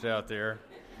out there.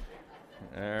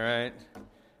 All right.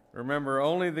 Remember,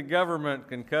 only the government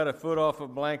can cut a foot off a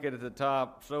blanket at the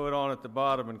top, sew it on at the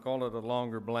bottom, and call it a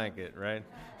longer blanket, right?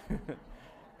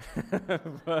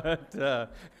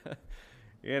 But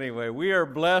anyway, we are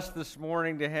blessed this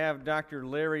morning to have Dr.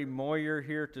 Larry Moyer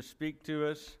here to speak to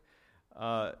us.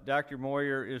 Dr.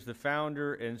 Moyer is the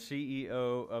founder and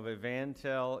CEO of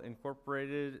Evantel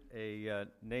Incorporated, a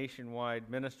nationwide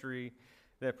ministry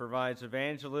that provides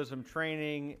evangelism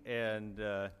training and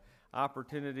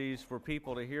opportunities for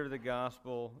people to hear the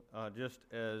gospel, just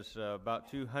as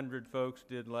about 200 folks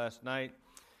did last night.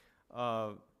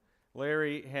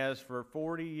 Larry has for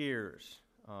 40 years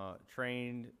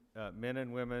trained men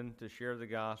and women to share the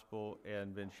gospel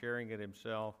and been sharing it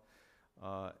himself.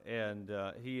 And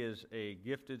he is a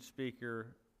gifted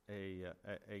speaker,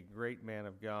 a great man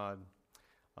of God.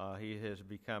 He has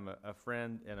become a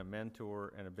friend and a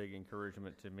mentor and a big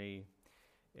encouragement to me.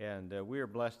 And we are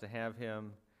blessed to have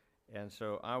him. And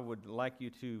so I would like you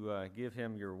to give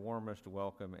him your warmest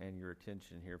welcome and your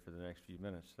attention here for the next few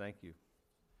minutes. Thank you.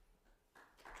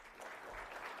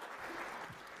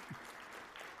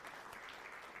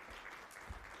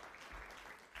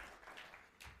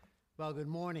 Well, good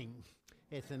morning.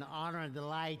 It's an honor and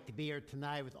delight to be here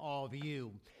tonight with all of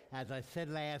you. As I said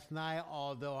last night,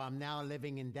 although I'm now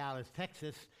living in Dallas,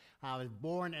 Texas, I was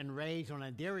born and raised on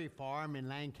a dairy farm in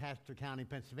Lancaster County,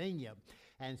 Pennsylvania.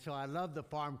 And so I love the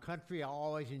farm country. I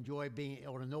always enjoy being in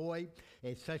Illinois.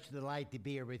 It's such a delight to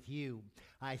be here with you.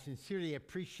 I sincerely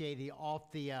appreciate the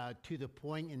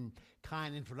to-the-point and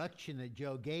kind introduction that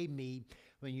Joe gave me.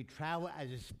 When you travel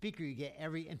as a speaker, you get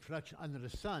every introduction under the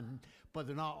sun, but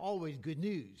they're not always good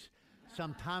news.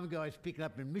 Some time ago, I was speaking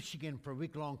up in Michigan for a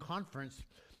week-long conference,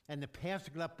 and the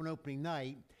pastor got up on opening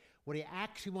night. What he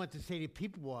actually wanted to say to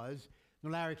people was,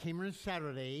 Larry came here on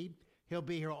Saturday. He'll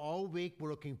be here all week. We're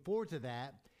looking forward to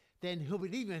that. Then he'll be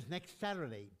leaving us next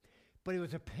Saturday. But he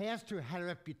was a pastor who had a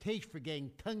reputation for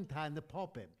getting tongue-tied in the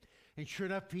pulpit. And sure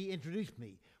enough, he introduced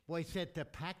me. What he said to the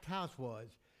packed house was,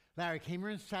 Larry came here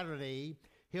on Saturday.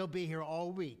 He'll be here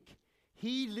all week.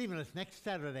 He's leaving us next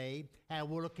Saturday, and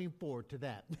we're looking forward to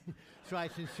that. So I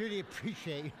sincerely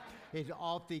appreciate his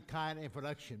awfully kind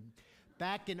introduction.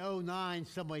 Back in 2009,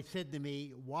 somebody said to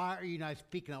me, why are you not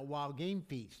speaking at Wild Game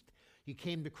Feast? You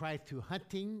came to Christ through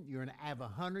hunting. You're an avid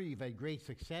hunter. You've had great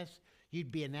success.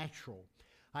 You'd be a natural.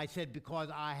 I said, because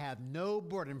I have no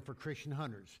burden for Christian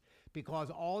hunters. Because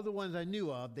all the ones I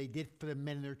knew of, they did for the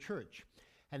men in their church.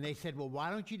 And they said, well, why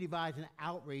don't you devise an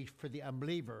outreach for the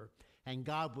unbeliever? And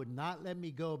God would not let me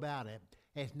go about it.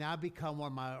 It's now become one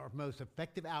of my most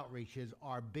effective outreaches.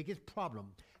 Our biggest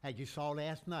problem, as you saw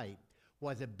last night,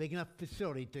 was a big enough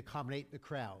facility to accommodate the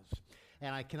crowds.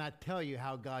 And I cannot tell you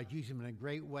how God used them in a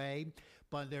great way,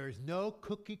 but there is no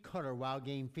cookie-cutter Wild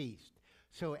Game Feast.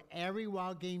 So every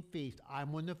Wild Game Feast,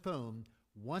 I'm on the phone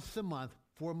once a month,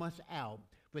 4 months out,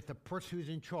 with the person who's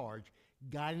in charge,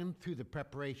 guiding them through the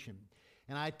preparation.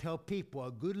 And I tell people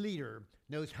a good leader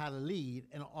knows how to lead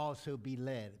and also be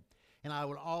led. And I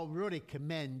would all really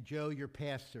commend Joe, your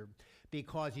pastor,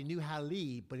 because he knew how to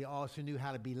lead, but he also knew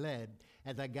how to be led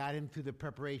as I got him through the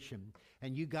preparation.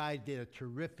 And you guys did a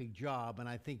terrific job, and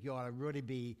I think you ought to really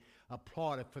be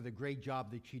applauded for the great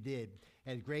job that you did.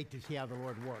 And it's great to see how the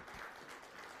Lord worked.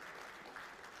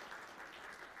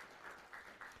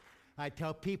 I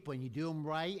tell people, when you do them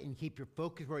right and keep your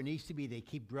focus where it needs to be, they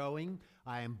keep growing.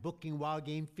 I am booking Wild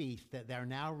Game Feast that they're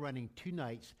now running 2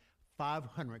 nights,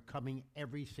 500 coming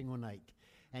every single night.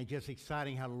 And just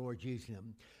exciting how the Lord's using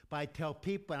them. But I tell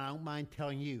people, and I don't mind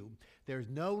telling you, there's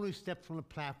no one who steps on the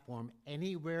platform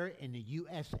anywhere in the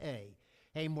USA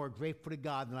any more grateful to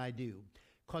God than I do.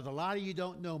 Because a lot of you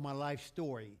don't know my life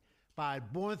story. But I was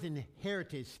born with an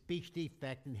inherited speech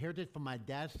defect, inherited from my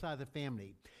dad's side of the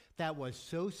family, that was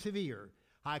so severe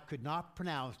I could not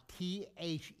pronounce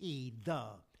T-H-E, the.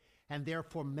 And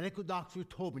therefore medical doctors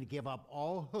told me to give up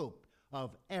all hope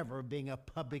of ever being a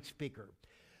public speaker.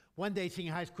 One day sitting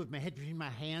in high school with my head between my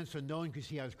hands so no one could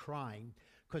see I was crying,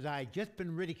 because I had just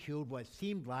been ridiculed what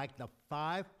seemed like the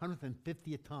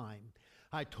 550th time.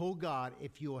 I told God,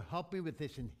 if you will help me with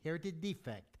this inherited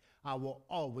defect, I will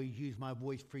always use my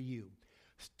voice for you.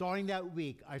 Starting that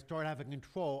week, I started having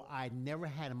control I'd never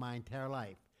had in my entire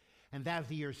life. And that was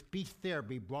the year speech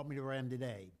therapy brought me to where I am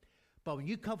today. But when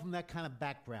you come from that kind of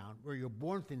background, where you're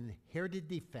born with an inherited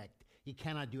defect you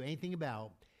cannot do anything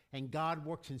about, and God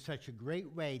works in such a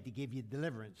great way to give you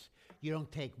deliverance, you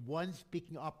don't take one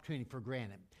speaking opportunity for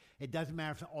granted. It doesn't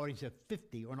matter if it's an audience of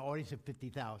 50 or an audience of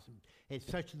 50,000.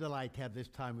 It's such a delight to have this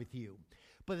time with you.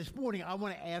 But this morning, I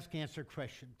want to ask and answer a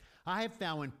question. I have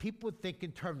found when people think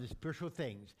in terms of spiritual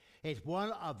things, it's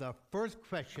one of the first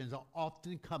questions that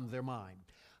often come to their mind.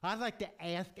 I'd like to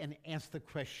ask and answer the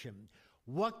question,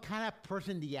 what kind of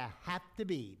person do you have to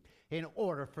be in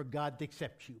order for God to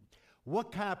accept you?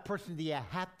 What kind of person do you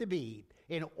have to be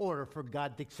in order for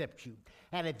God to accept you?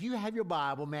 And if you have your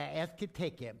Bible, may I ask you to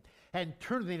take it and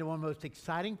turn with me to one of the most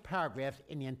exciting paragraphs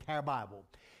in the entire Bible.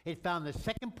 It's found in the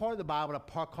second part of the Bible, a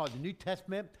part called the New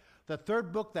Testament, the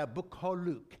third book, that book called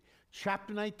Luke.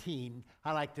 Chapter 19,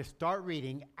 I like to start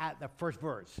reading at the first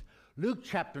verse. Luke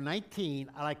chapter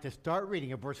 19, I like to start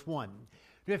reading at verse 1.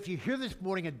 Now, if you're here this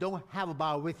morning and don't have a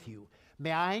Bible with you,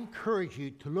 may I encourage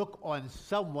you to look on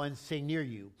someone sitting near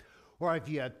you. Or if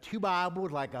you have two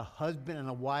Bibles, like a husband and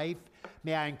a wife,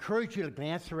 may I encourage you to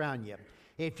glance around you.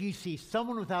 If you see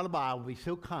someone without a Bible, be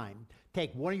so kind,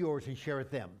 take one of yours and share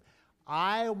with them.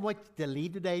 I want you to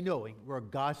leave today knowing where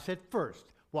God said first,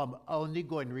 well, I'm only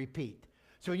going to repeat.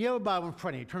 So when you have a Bible in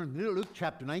front of you, turn to Luke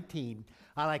chapter 19.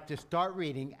 I like to start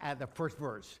reading at the first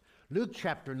verse. Luke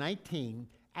chapter 19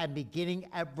 and beginning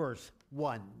at verse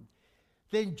 1.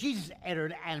 Then Jesus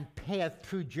entered and passed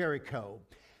through Jericho.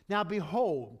 Now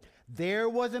behold, there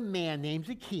was a man named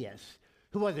Zacchaeus,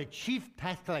 who was a chief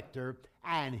tax collector,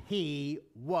 and he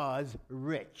was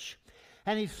rich.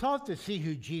 And he sought to see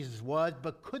who Jesus was,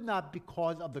 but could not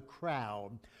because of the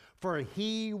crowd, for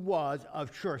he was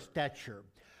of short stature.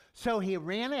 So he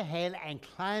ran ahead and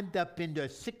climbed up into a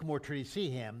sycamore tree to see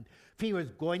him, for he was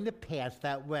going to pass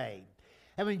that way.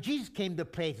 And when Jesus came to the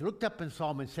place, he looked up and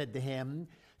saw him and said to him,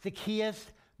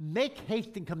 Zacchaeus, make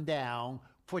haste and come down,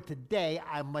 for today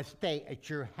I must stay at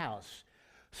your house.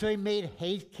 So he made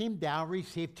haste, came down,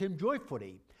 received him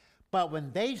joyfully. But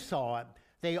when they saw it,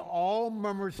 they all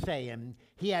murmured, saying,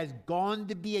 he has gone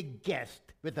to be a guest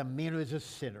with a man who is a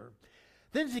sinner.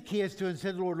 Then Zacchaeus stood and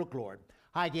said, Lord, look, Lord,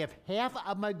 I give half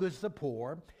of my goods to the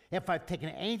poor. If I've taken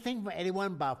anything from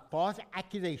anyone by false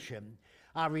accusation,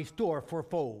 I restore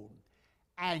fourfold.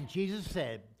 And Jesus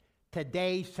said,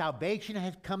 today salvation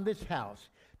has come to this house,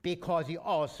 because he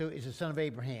also is the son of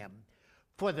Abraham.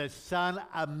 For the Son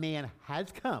of Man has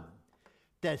come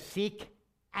to seek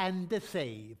and to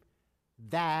save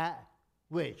that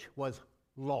which was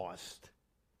lost.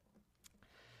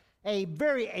 A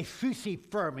very exclusive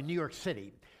firm in New York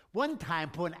City one time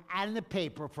put an ad in the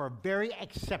paper for a very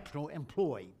exceptional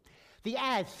employee. The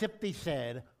ad simply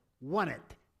said, wanted,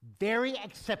 very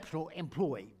exceptional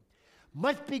employee.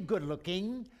 Must be good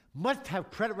looking, must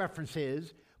have credit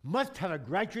references, must have a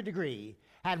graduate degree,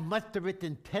 and must have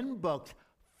written 10 books,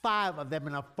 5 of them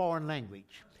in a foreign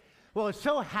language. Well, it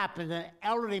so happened that an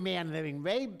elderly man living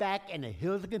way back in the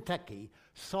hills of Kentucky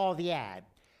saw the ad.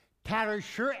 Tattered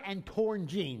shirt and torn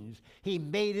jeans, he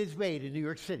made his way to New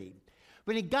York City.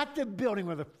 When he got to the building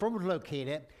where the firm was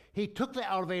located, he took the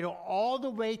elevator all the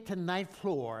way to the 9th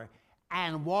floor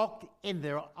and walked in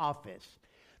their office.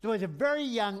 There was a very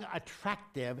young,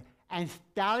 attractive, and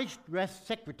stylish dressed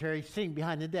secretary sitting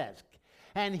behind the desk.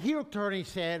 And he looked at her and he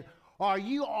said, are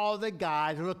you all the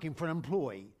guys looking for an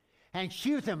employee? And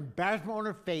she, with embarrassment on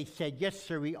her face, said, yes,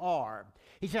 sir, we are.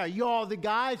 He said, are you all the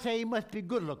guys? Say, he must be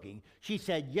good looking. She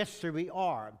said, yes, sir, we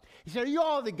are. He said, are you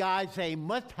all the guys? Say, he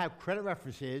must have credit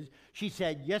references. She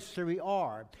said, yes, sir, we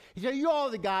are. He said, are you all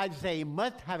the guys? Say, he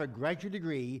must have a graduate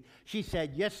degree. She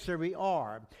said, yes, sir, we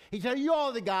are. He said, are you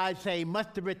all the guys? Say, he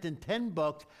must have written 10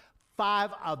 books,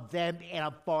 5 of them in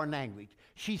a foreign language.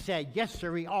 She said, yes,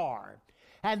 sir, we are.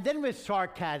 And then with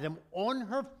sarcasm on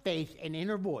her face and in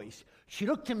her voice, she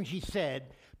looked at him and she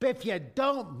said, but if you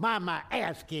don't mind my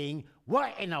asking,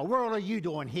 what in the world are you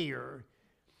doing here?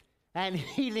 And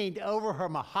he leaned over her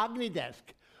mahogany desk,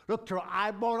 looked her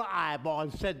eyeball to eyeball,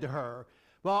 and said to her,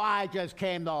 well, I just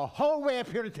came the whole way up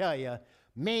here to tell you,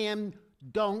 ma'am,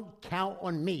 don't count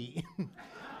on me.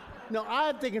 Now, I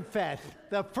have to confess,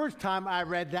 the first time I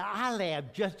read that, I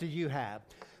laughed just as you have.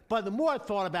 But the more I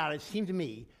thought about it, it seemed to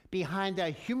me, behind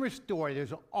that humorous story,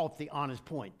 there's an awfully honest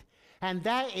point. And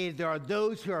that is, there are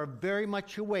those who are very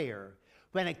much aware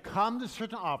when it comes to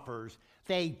certain offers,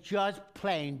 they just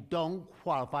plain don't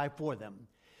qualify for them.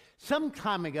 Some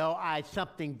time ago, I had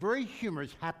something very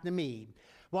humorous happen to me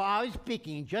while I was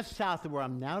speaking just south of where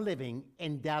I'm now living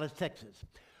in Dallas, Texas.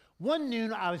 One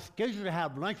noon, I was scheduled to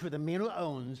have lunch with a man who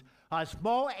owns a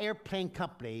small airplane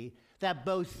company that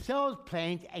both sells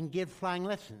planes and gives flying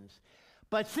lessons.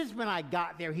 But since when I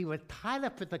got there, he was tied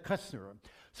up with a customer,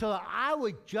 so that I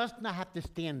would just not have to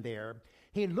stand there.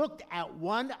 He looked at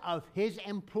one of his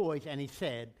employees and he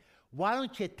said, why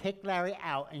don't you take Larry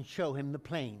out and show him the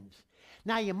planes?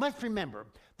 Now, you must remember,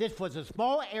 this was a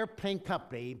small airplane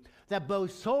company that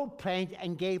both sold planes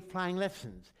and gave flying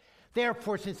lessons.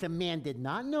 Therefore, since the man did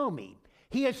not know me,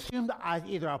 he assumed I was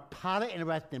either a pilot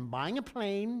interested in buying a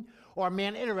plane or a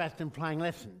man interested in flying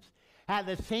lessons. At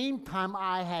the same time,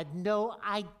 I had no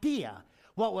idea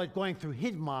what was going through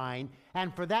his mind,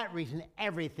 and for that reason,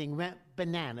 everything went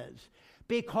bananas.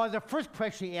 Because the first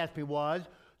question he asked me was,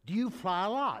 do you fly a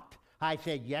lot? I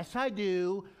said, yes, I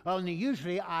do, only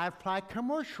usually I fly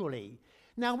commercially.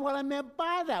 Now, what I meant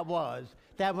by that was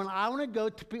that when I want to go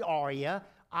to Peoria,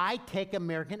 I take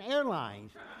American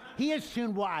Airlines. He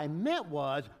assumed what I meant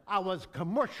was I was a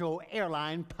commercial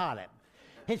airline pilot.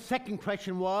 His second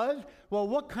question was, well,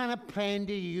 what kind of plane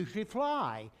do you usually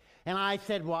fly? And I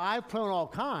said, well, I've flown all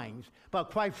kinds,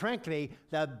 but quite frankly,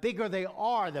 the bigger they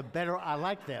are, the better I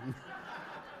like them.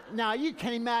 Now, you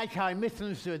can imagine how I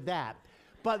misunderstood that.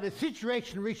 But the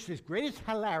situation reached its greatest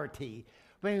hilarity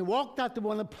when he walked out to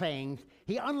one of the planes.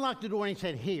 He unlocked the door and he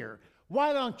said, here,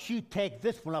 why don't you take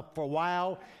this one up for a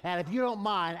while? And if you don't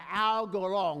mind, I'll go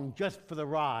along just for the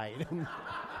ride.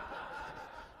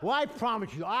 Well, I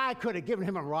promise you, I could have given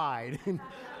him a ride.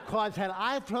 Because had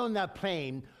I flown that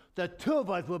plane, the two of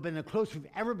us would have been the closest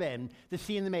we've ever been to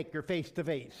seeing the Maker face to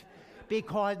face.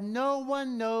 Because no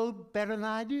one knows better than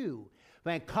I do.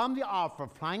 When it comes to the offer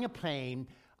of flying a plane,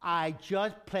 I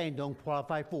just plain don't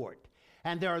qualify for it.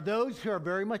 And there are those who are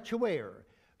very much aware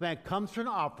when it comes to an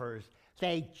offers,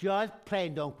 they just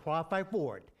plain don't qualify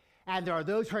for it. And there are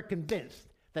those who are convinced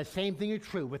the same thing is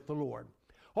true with the Lord.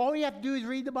 All you have to do is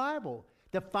read the Bible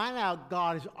to find out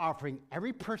God is offering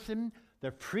every person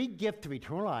the free gift of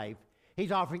eternal life.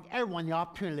 He's offering everyone the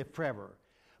opportunity to live forever.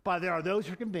 But there are those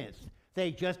who are convinced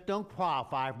they just don't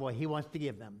qualify for what he wants to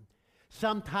give them.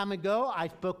 Some time ago, I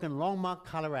spoke in Longmont,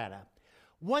 Colorado.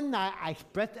 One night, I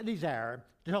expressed a desire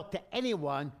to talk to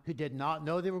anyone who did not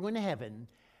know they were going to heaven,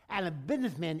 and a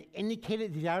businessman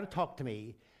indicated a desire to talk to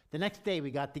me. The next day, we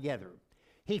got together.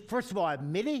 He first of all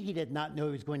admitted he did not know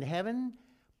he was going to heaven,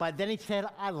 but then he said,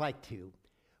 I'd like to.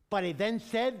 But he then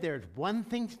said, there's one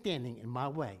thing standing in my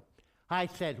way. I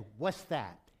said, what's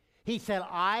that? He said,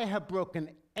 I have broken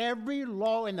every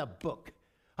law in the book.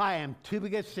 I am too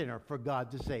big a sinner for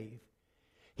God to save.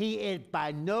 He is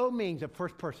by no means the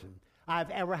first person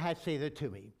I've ever had say that to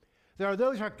me. There are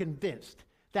those who are convinced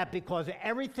that because of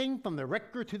everything from the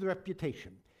record to the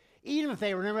reputation, even if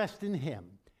they were interested in him,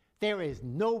 there is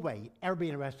no way he'd ever be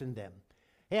interested in them.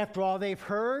 After all they've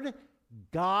heard,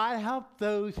 God helped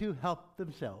those who help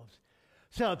themselves.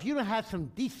 So if you don't have some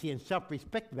decency and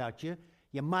self-respect about you,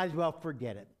 you might as well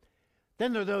forget it.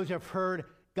 Then there are those who have heard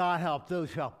God help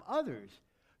those who help others.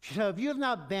 So if you have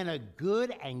not been a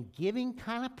good and giving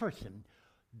kind of person,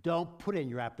 don't put in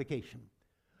your application.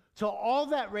 So all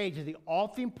that raises the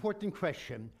awfully important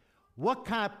question, what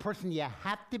kind of person do you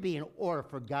have to be in order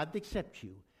for God to accept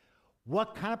you?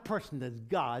 What kind of person does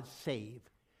God save?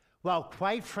 Well,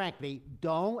 quite frankly,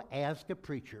 don't ask a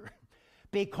preacher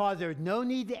because there's no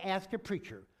need to ask a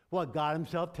preacher what God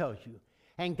himself tells you.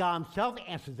 And God himself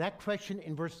answers that question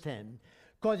in verse 10.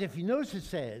 Because if you notice it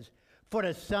says, for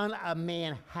the Son of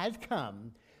Man has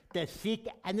come to seek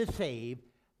and to save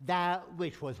that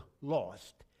which was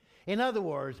lost. In other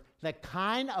words, the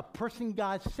kind of person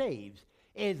God saves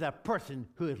is a person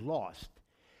who is lost.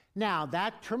 Now,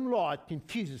 that term lost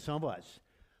confuses some of us,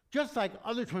 just like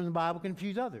other terms in the Bible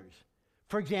confuse others.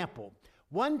 For example,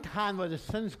 one time there was a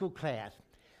Sunday school class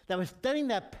that was studying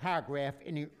that paragraph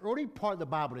in the early part of the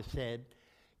Bible that said,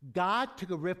 God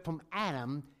took a rib from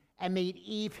Adam and made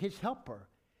Eve his helper.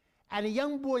 And a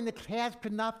young boy in the class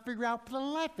could not figure out for the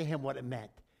life of him what it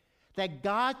meant. That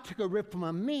God took a rib from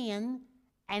a man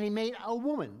and he made a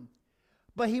woman.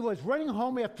 But he was running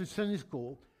home after Sunday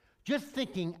school just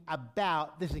thinking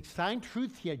about this exciting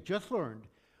truth he had just learned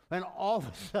when all of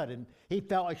a sudden he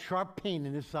felt a sharp pain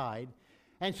in his side.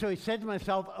 And so he said to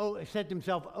himself,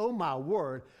 oh my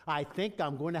word, I think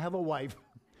I'm going to have a wife.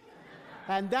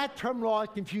 And that term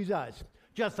lost confused us,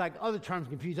 just like other terms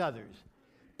confuse others.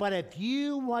 But if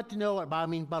you want to know what the Bible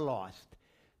means by lost,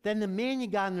 then the man you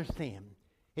got to understand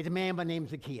is a man by the name of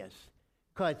Zacchaeus,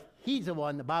 because he's the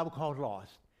one the Bible calls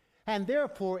lost. And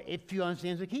therefore, if you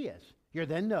understand Zacchaeus, you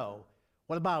then know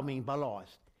what the Bible means by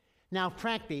lost. Now,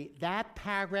 frankly, that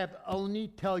paragraph only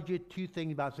tells you two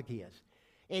things about Zacchaeus.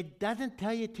 It doesn't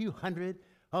tell you 200,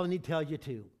 only tells you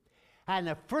two. And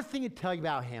the first thing it tells you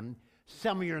about him,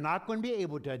 some of you are not going to be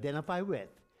able to identify with,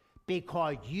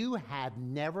 because you have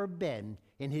never been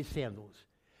in his sandals.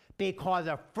 Because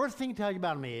the first thing it tells you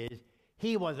about him is,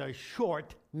 he was a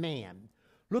short man.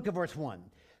 Look at verse 1.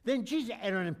 Then Jesus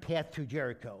entered and passed through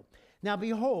Jericho. Now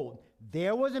behold,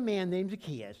 there was a man named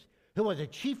Zacchaeus, who was a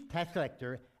chief tax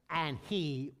collector, and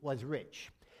he was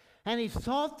rich. And he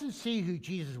sought to see who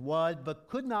Jesus was, but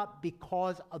could not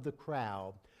because of the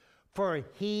crowd, for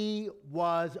he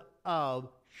was of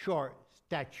short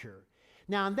stature.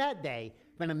 Now, on that day,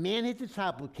 when a man and his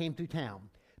disciples came through town,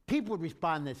 people would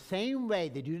respond the same way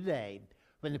they do today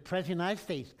when the President of the United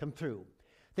States come through.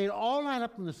 They'd all line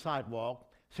up on the sidewalk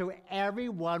so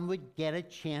everyone would get a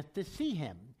chance to see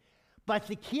him. But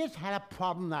Zacchaeus had a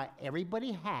problem not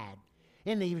everybody had,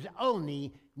 and he was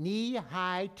only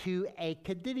knee-high to a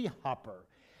kadiddy hopper.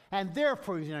 And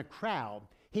therefore he was in a crowd.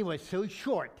 He was so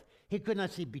short, he could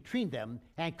not see between them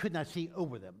and could not see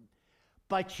over them.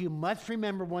 But you must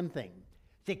remember one thing.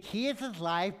 Zacchaeus'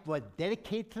 life was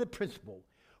dedicated to the principle,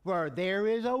 where there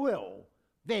is a will,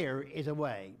 there is a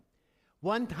way.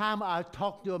 One time I was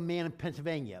talking to a man in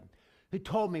Pennsylvania who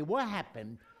told me what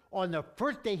happened on the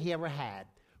first day he ever had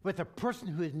with a person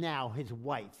who is now his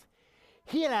wife.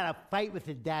 He had a fight with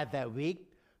his dad that week,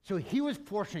 so he was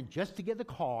fortunate just to get the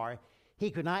car. He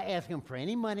could not ask him for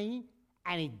any money,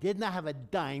 and he did not have a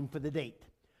dime for the date.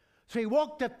 So he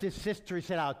walked up to his sister and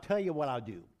said, I'll tell you what I'll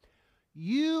do.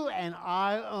 You and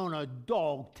I own a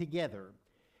dog together,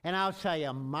 and I'll sell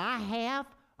you my half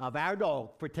of our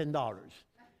dog for $10.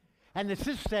 And the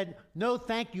sister said, no,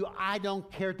 thank you, I don't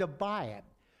care to buy it.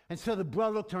 And so the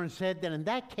brother looked at her and said, then in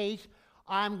that case,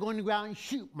 I'm going to go out and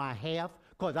shoot my half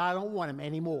because I don't want him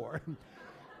anymore.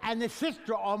 And the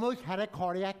sister almost had a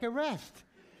cardiac arrest.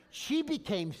 She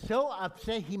became so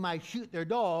upset he might shoot their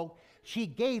dog, she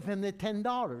gave him the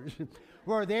 $10.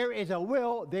 Where there is a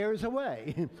will, there is a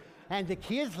way. And the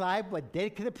kid's life was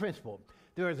dedicated to the principle.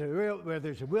 Where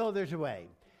there's a will, there's a way.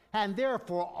 And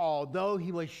therefore, although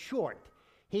he was short,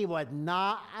 he was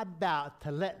not about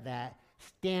to let that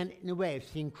stand in the way of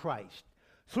seeing Christ.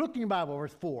 So look in your Bible,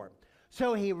 verse 4.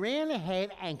 So he ran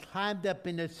ahead and climbed up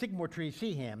in the sycamore tree to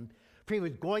see him, for he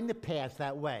was going to pass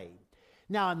that way.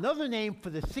 Now, another name for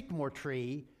the sycamore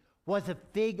tree was a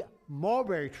fig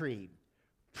mulberry tree.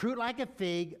 Fruit like a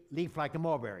fig, leaf like a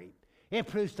mulberry. It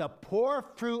produced a poor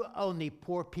fruit only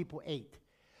poor people ate.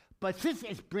 But since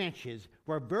its branches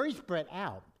were very spread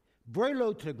out, very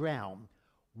low to the ground,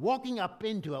 walking up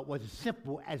into it was as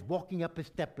simple as walking up a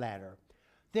stepladder.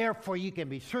 Therefore, you can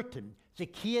be certain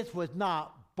Zacchaeus was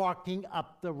not barking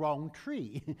up the wrong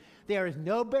tree. There is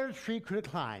no better tree he could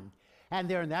have climbed. And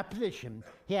there in that position,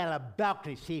 he had a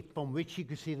balcony seat from which he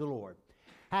could see the Lord.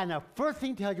 And the first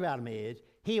thing to tell you about him is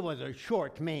he was a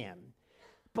short man.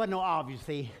 But no,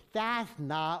 obviously, that's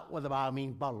not what the Bible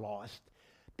means by lost,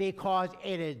 because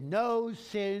it is no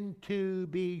sin to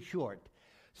be short.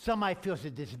 Some might feel it's a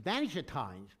disadvantage at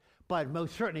times, but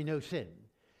most certainly no sin.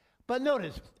 But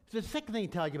notice, the second thing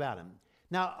it tells you about him.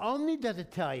 Not only does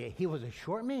it tell you he was a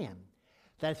short man,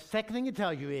 the second thing it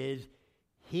tells you is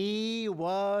he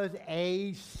was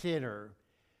a sinner.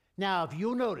 Now, if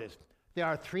you'll notice, there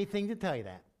are three things that tell you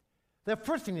that. The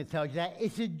first thing that tells you that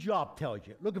is his job tells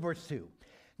you. Look at verse 2.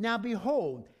 Now,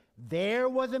 behold, there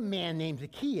was a man named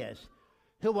Zacchaeus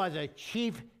who was a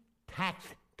chief tax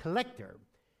collector.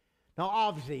 Now,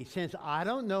 obviously, since I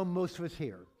don't know most of us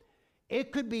here,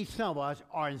 it could be some of us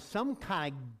are in some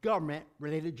kind of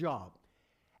government-related job.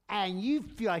 And you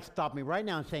feel like stopping me right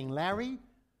now and saying, Larry,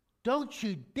 don't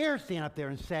you dare stand up there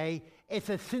and say it's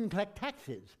a sin to collect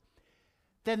taxes.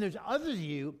 Then there's others of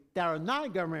you that are not a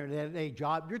government-related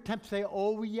job. You're tempted to say,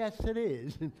 oh, yes, it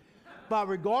is. But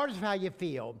regardless of how you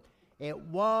feel, it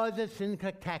was a sin to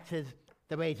collect taxes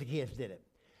the way Zacchaeus did it.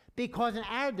 Because in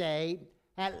our day,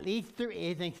 at least there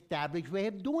is an established way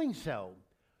of doing so.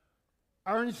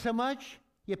 Earn so much,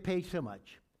 you pay so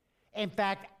much. In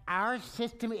fact, our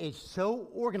system is so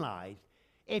organized,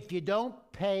 if you don't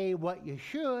pay what you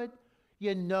should,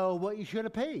 you know what you should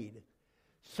have paid.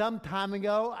 Some time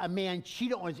ago, a man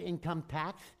cheated on his income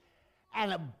tax,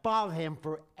 and it bothered him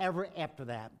forever after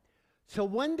that. So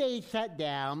one day he sat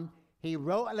down, he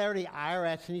wrote a letter to the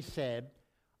IRS, and he said,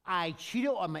 I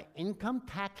cheated on my income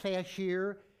tax last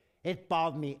year. It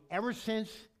bothered me ever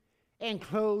since.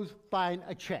 Enclosed, find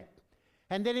a check.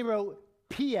 And then he wrote,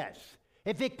 P.S.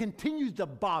 If it continues to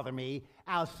bother me,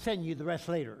 I'll send you the rest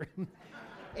later.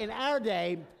 In our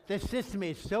day, the system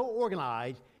is so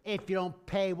organized, if you don't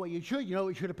pay what you should, you know what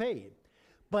you should have paid.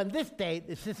 But in this day,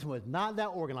 the system was not that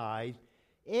organized.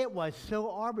 It was so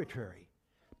arbitrary.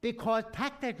 Because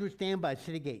tax collectors would stand by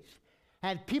city gates,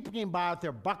 and people came by with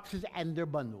their boxes and their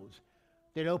bundles.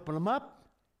 They'd open them up.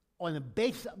 On the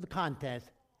basis of the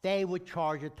contest, they would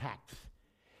charge a tax.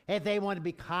 If they wanted to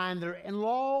be kind to their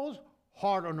in-laws,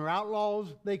 hard on their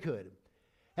outlaws, they could.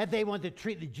 If they wanted to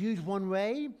treat the Jews one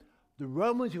way, the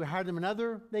Romans who hired them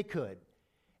another, they could.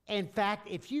 In fact,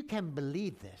 if you can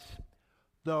believe this,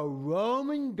 the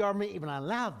Roman government even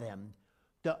allowed them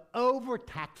to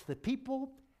overtax the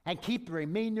people and keep the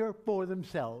remainder for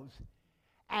themselves.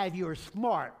 And if you're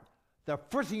smart, the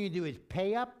first thing you do is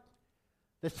pay up.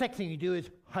 The second thing you do is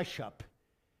hush up.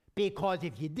 Because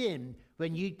if you didn't,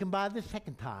 when you come by the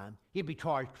second time, you'd be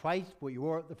charged twice what you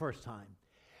were the first time.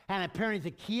 And apparently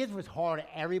Zacchaeus was hard as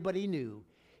everybody knew.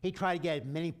 He tried to get as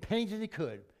many pennies as he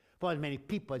could for as many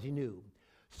people as he knew.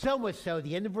 So much so,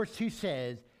 the end of verse 2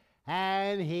 says,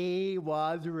 and he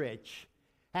was rich.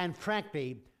 And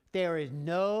frankly, there is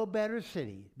no better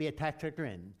city to be a tax collector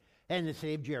in than the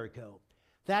city of Jericho.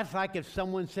 That's like if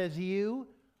someone says to you,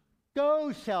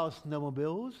 go sell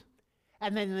snowmobiles,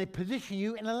 and then they position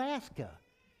you in Alaska.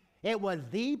 It was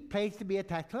the place to be a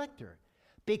tax collector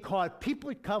because people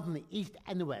would come from the east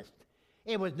and the west.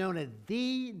 It was known as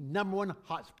the number one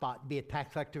hot spot to be a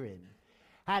tax collector in.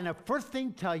 And the first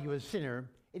thing to tell you as a sinner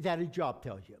is that a job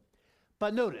tells you.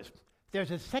 But notice,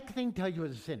 there's a second thing to tell you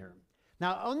as a sinner.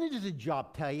 Not only does the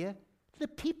job tell you, the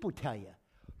people tell you.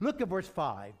 Look at verse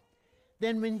 5.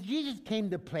 Then when Jesus came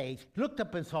to the place, he looked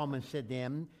up and saw him and said to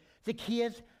him,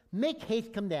 Zacchaeus, make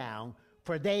haste, come down,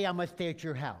 for today I must stay at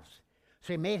your house.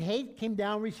 So he made haste, came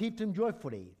down, and received him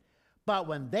joyfully. But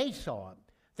when they saw him,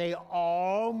 they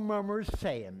all murmured,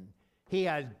 saying, he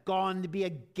has gone to be a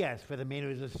guest for the man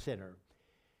who is a sinner.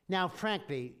 Now,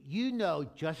 frankly, you know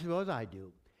just as well as I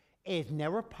do, it's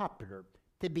never popular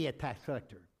to be a tax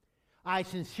collector. I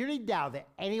sincerely doubt that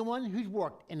anyone who's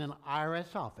worked in an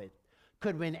IRS office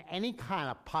could win any kind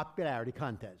of popularity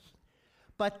contest.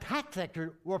 But tax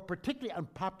collectors were particularly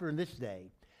unpopular in this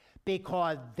day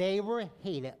because they were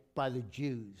hated by the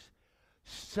Jews.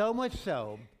 So much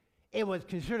so, it was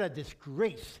considered a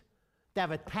disgrace to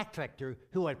have a tax collector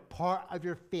who was part of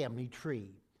your family tree.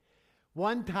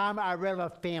 One time I read of a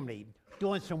family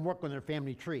doing some work on their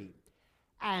family tree,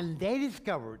 and they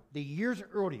discovered the years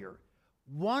earlier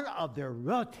one of their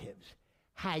relatives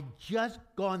had just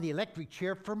gone the electric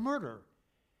chair for murder.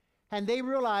 And they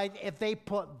realized if they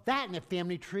put that in the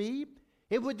family tree,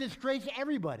 it would disgrace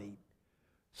everybody.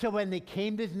 So when they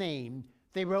came to his name,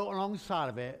 they wrote alongside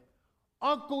of it,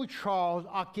 Uncle Charles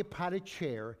occupied a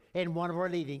chair in one of our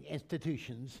leading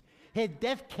institutions. His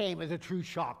death came as a true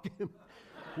shock.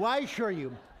 Well, I assure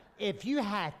you, if you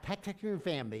had tax collector in your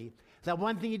family, the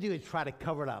one thing you do is try to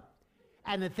cover it up.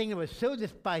 And the thing that was so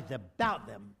despised about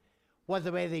them was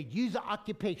the way they used the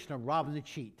occupation of rob and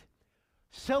cheat.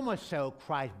 So much so,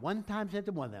 Christ one time said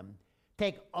to one of them,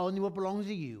 take only what belongs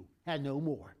to you and no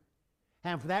more.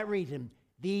 And for that reason,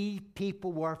 these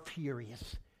people were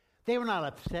furious. They were not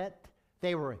upset.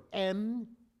 They were M-A-D,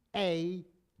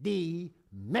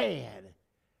 mad.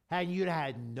 And you'd have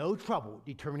had no trouble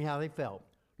determining how they felt.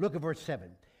 Look at verse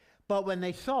 7. But when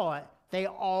they saw it, they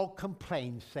all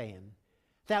complained, saying,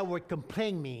 that word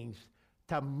complain means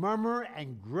to murmur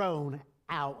and groan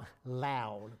out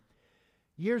loud.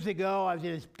 Years ago, I was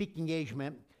in a speaking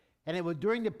engagement, and it was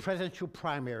during the presidential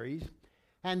primaries.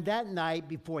 And that night,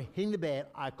 before hitting the bed,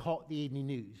 I caught the evening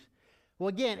news. Well,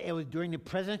 again, it was during the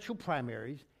presidential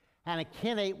primaries, and a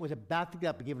candidate was about to get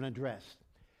up and give an address.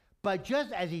 But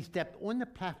just as he stepped on the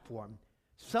platform,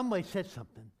 somebody said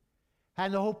something,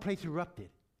 and the whole place erupted.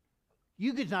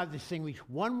 You could not distinguish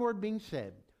one word being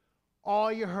said.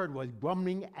 All you heard was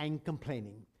grumbling and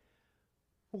complaining.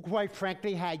 Well, quite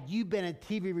frankly, had you been a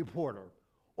TV reporter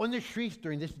on the streets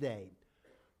during this day,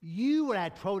 you would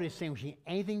have trouble distinguishing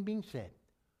anything being said.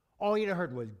 All you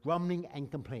heard was grumbling and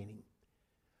complaining.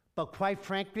 But quite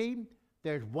frankly,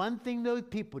 there's one thing those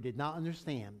people did not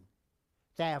understand,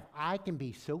 that if I can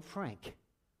be so frank,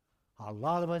 a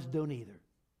lot of us don't either.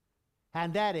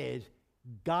 And that is,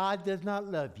 God does not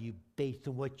love you based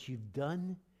on what you've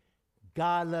done.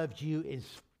 God loves you in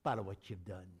spite of what you've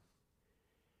done.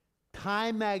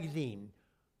 Time magazine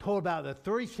told about the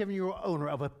 37-year-old owner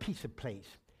of a pizza place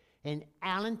in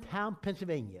Allentown,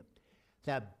 Pennsylvania,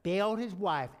 that bailed his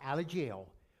wife out of jail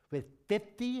with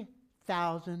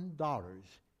 $50,000,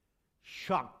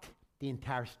 shocked the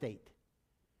entire state.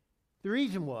 The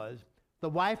reason was the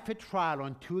wife had tried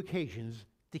on 2 occasions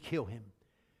to kill him.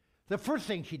 The first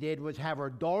thing she did was have her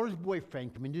daughter's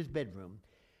boyfriend come into his bedroom,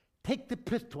 take the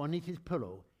pistol underneath his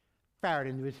pillow, fire it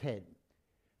into his head.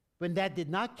 When that did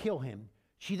not kill him,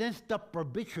 she then stuffed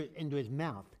barbiturates into his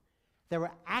mouth. They were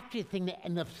actually the thing that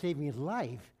ended up saving his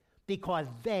life because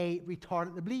they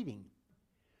retarded the bleeding.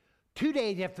 2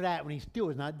 days after that, when he still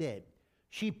was not dead,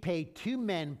 she paid 2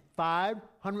 men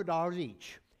 $500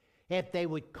 each if they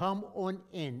would come on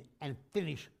in and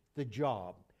finish the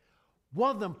job.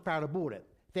 One of them fired a bullet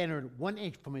that entered 1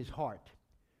 inch from his heart.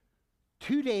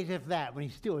 2 days after that, when he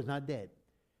still was not dead,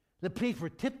 the police were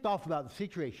tipped off about the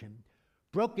situation,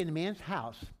 broke into the man's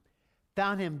house,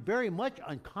 found him very much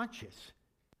unconscious,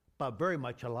 but very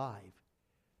much alive.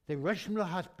 They rushed him to the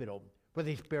hospital, where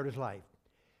they spared his life.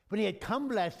 When he had come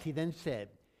blessed, he then said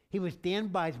he would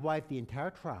stand by his wife the entire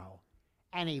trial,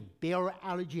 and he bailed her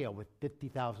out of jail with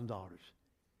 $50,000.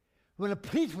 When a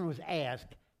policeman was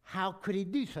asked how could he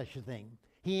do such a thing,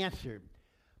 he answered,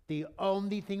 the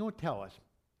only thing he'll tell us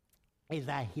is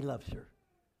that he loves her.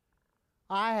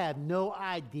 I have no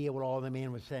idea what all the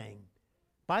man was saying,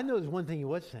 but I know there's one thing he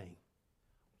was saying.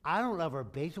 I don't love her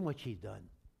based on what she's done.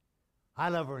 I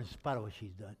love her in spite of what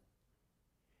she's done.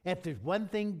 If there's one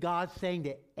thing God's saying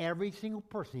to every single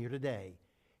person here today,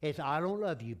 it's I don't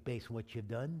love you based on what you've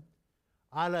done.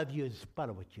 I love you in spite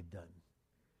of what you've done.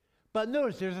 But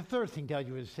notice there's a third thing tells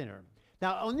you as a sinner.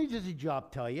 Not only does the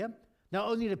job tell you, not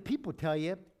only do people tell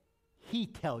you, he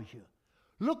tells you.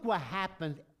 Look what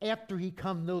happens after he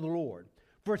comes to know the Lord.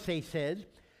 Verse 8 says,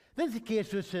 then Zacchaeus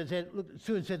soon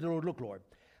said to the Lord, look, Lord,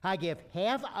 I give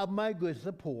half of my goods to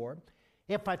the poor.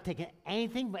 If I've taken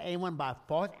anything from anyone by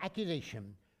false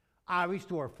accusation, I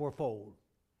restore fourfold.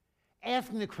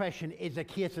 Asking the question, is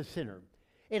Zacchaeus a sinner?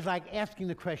 It's like asking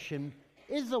the question,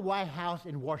 is the White House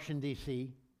in Washington,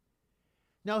 D.C.?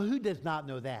 Now, who does not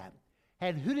know that?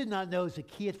 And who did not know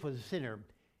Zacchaeus was a sinner,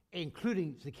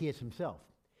 including Zacchaeus himself?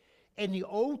 In the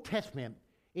Old Testament,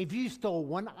 if you stole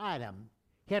one item,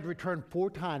 you had to return 4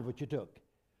 times what you took.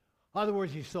 In other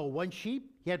words, you stole 1 sheep,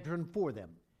 you had to return 4 of them.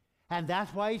 And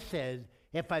that's why he says,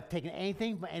 if I've taken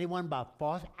anything from anyone by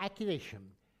false accusation,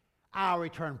 I'll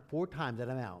return 4 times that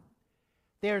amount.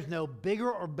 There's no bigger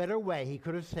or better way he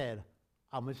could have said,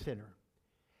 I'm a sinner.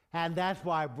 And that's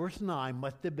why verse 9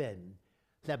 must have been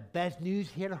the best news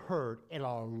he had heard in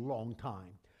a long time.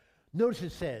 Notice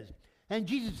it says, and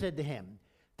Jesus said to him,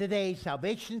 today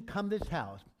salvation come to this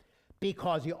house,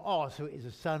 because he also is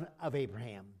a son of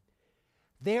Abraham.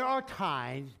 There are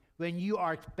times when you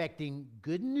are expecting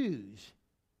good news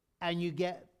and you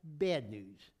get bad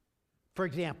news. For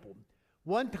example,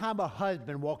 one time a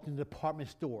husband walked into the department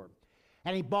store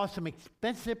and he bought some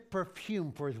expensive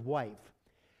perfume for his wife.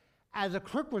 As the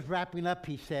clerk was wrapping up,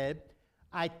 he said,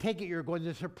 I take it you're going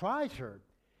to surprise her.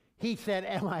 He said,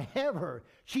 am I ever?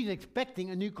 She's expecting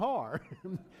a new car.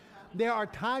 There are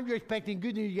times you're expecting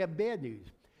good news, you get bad news.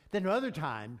 Then other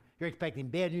times, you're expecting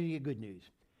bad news, you get good news.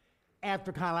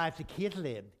 After the kind of life Zacchaeus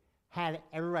lived, had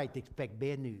every right to expect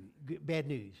bad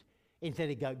news. Instead,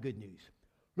 he got good news.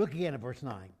 Look again at verse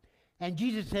 9. And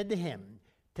Jesus said to him,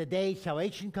 today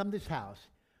salvation come to this house,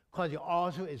 because he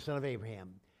also is son of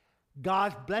Abraham.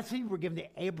 God's blessings were given to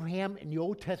Abraham in the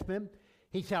Old Testament.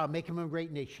 He said, I'll make him a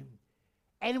great nation.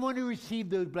 Anyone who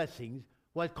received those blessings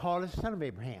was called a son of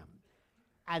Abraham.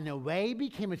 And the way he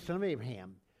became a son of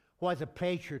Abraham was to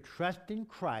place your trust in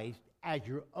Christ as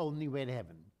your only way to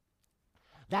heaven.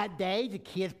 That day,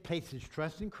 Zacchaeus placed his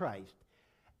trust in Christ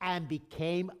and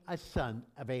became a son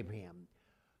of Abraham.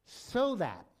 So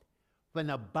that when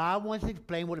the Bible wants to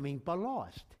explain what it means by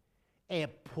lost,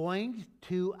 it points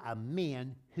to a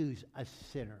man who's a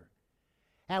sinner.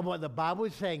 And what the Bible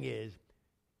is saying is,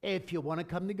 if you want to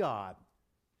come to God,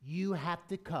 you have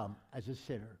to come as a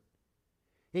sinner.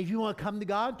 If you want to come to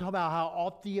God, talk about how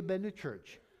often you've been to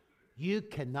church, you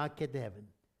cannot get to heaven.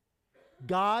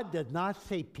 God does not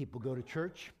save people go to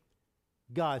church.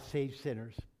 God saves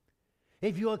sinners.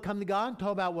 If you want to come to God and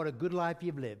talk about what a good life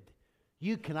you've lived,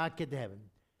 you cannot get to heaven.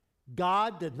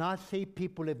 God does not save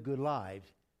people live good lives.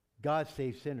 God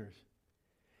saves sinners.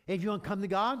 If you want to come to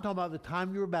God and talk about the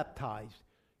time you were baptized,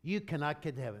 you cannot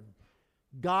get to heaven.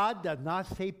 God does not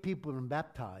save people when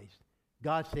baptized.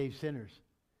 God saves sinners.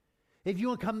 If you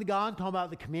want to come to God and talk about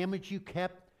the commandments you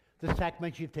kept, the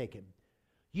sacraments you've taken,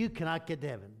 you cannot get to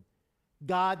heaven.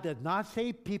 God does not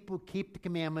save people who keep the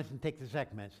commandments and take the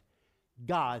sacraments.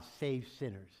 God saves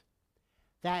sinners.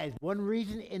 That is one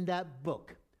reason in that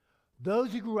book,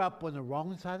 those who grew up on the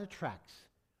wrong side of the tracks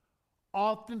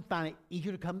often find it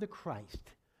easier to come to Christ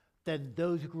than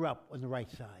those who grew up on the right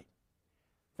side.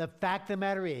 The fact of the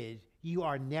matter is, you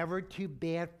are never too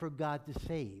bad for God to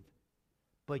save,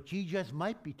 but you just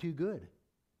might be too good.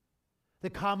 The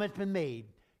comment's been made,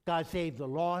 God saves the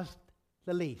lost,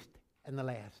 the least, and the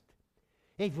last.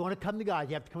 If you want to come to God,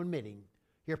 you have to come admitting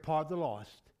you're part of the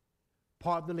lost,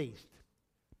 part of the least,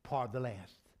 part of the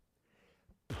last.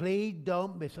 Please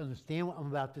don't misunderstand what I'm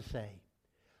about to say.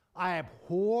 I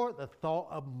abhor the thought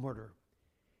of murder,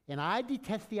 and I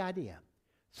detest the idea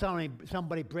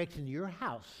somebody breaks into your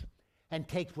house and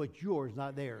takes what's yours,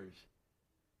 not theirs.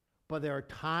 But there are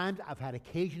times I've had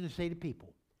occasion to say to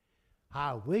people,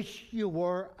 I wish you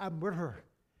were a murderer.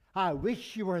 I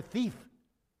wish you were a thief.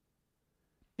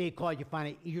 Because you find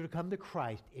it easier to come to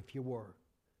Christ if you were.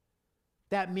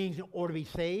 That means in order to be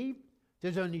saved,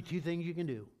 there's only 2 things you can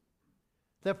do.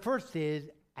 The first is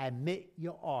admit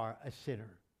you are a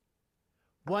sinner.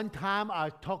 One time I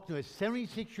was talking to a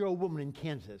 76-year-old woman in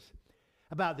Kansas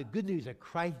about the good news that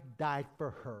Christ died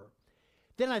for her.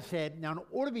 Then I said, now in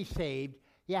order to be saved,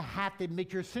 you have to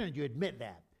admit you're a sinner. Do you admit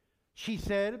that? She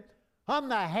said, I'm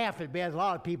not half as bad as a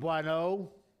lot of people I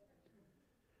know.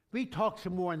 We talked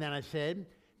some more, and then I said,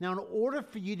 now in order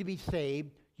for you to be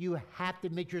saved, you have to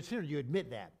admit you're a sinner. Do you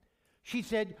admit that? She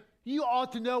said, you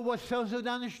ought to know what so-and-so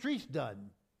down the street's done.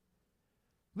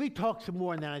 We talked some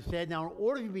more, and then I said, now in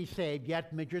order to be saved, you have to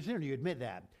admit you're a sinner. Do you admit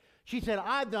that? She said,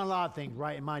 I've done a lot of things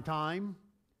right in my time.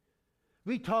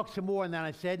 We talked some more, and then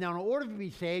I said, now in order to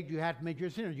be saved, you have to admit you're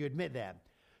a sinner. Do you admit that?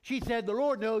 She said, the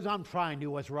Lord knows I'm trying to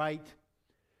do what's right.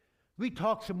 We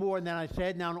talked some more, and then I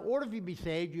said, now in order to be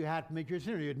saved, you have to admit you're a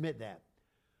sinner. Do you admit that?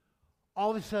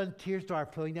 All of a sudden, tears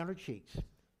started flowing down her cheeks.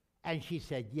 And she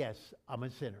said, yes, I'm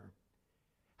a sinner.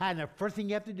 And the first thing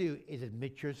you have to do is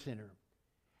admit you're a sinner.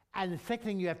 And the second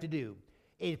thing you have to do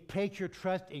is place your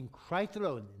trust in Christ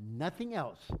alone, nothing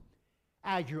else,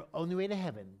 as your only way to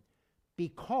heaven,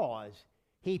 because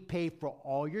he paid for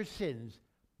all your sins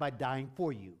by dying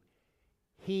for you.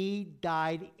 He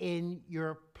died in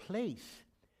your place.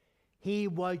 He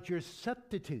was your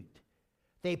substitute.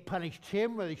 They punished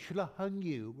him where they should have hung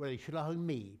you, where they should have hung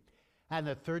me. And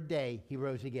the third day, he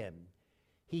rose again.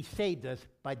 He saved us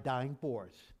by dying for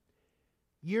us.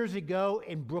 Years ago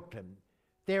in Brooklyn,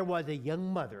 there was a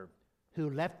young mother who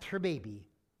left her baby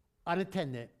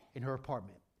unattended in her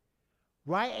apartment.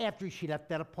 Right after she left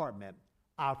that apartment,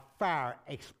 a fire,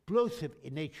 explosive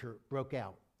in nature, broke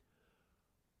out.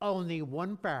 Only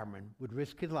one fireman would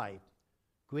risk his life,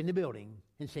 go in the building,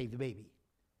 and save the baby.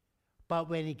 But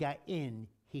when he got in,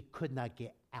 he could not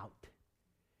get out.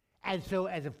 And so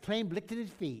as a flame licked at his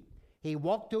feet, he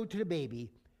walked over to the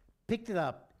baby, picked it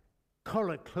up,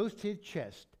 curled it close to his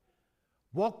chest,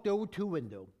 walked over to a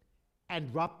window,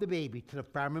 and dropped the baby to the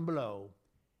fireman below.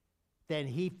 Then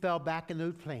he fell back in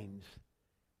those flames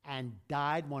and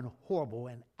died one horrible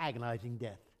and agonizing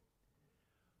death.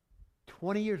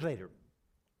 20 years later,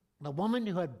 the woman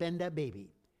who had been that baby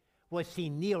was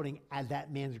seen kneeling at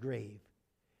that man's grave.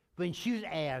 When she was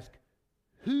asked,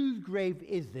 whose grave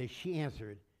is this? She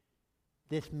answered,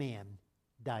 this man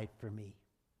died for me.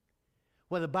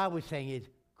 What the Bible is saying is,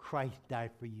 Christ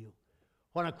died for you.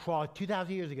 On a cross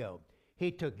 2,000 years ago,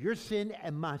 he took your sin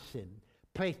and my sin,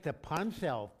 placed upon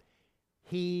himself.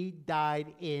 He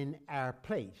died in our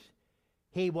place.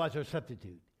 He was our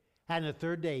substitute. And the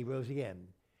third day he rose again.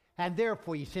 And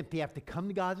therefore you simply have to come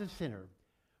to God as a sinner,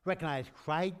 recognize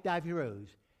Christ died for you, rose,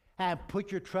 and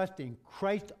put your trust in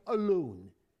Christ alone.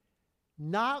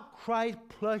 Not Christ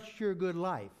plus your good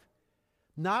life.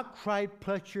 Not Christ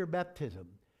plus your baptism.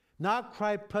 Not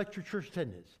Christ plus your church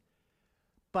attendance.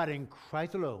 But in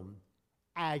Christ alone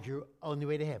as your only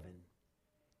way to heaven.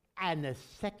 And the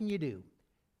second you do,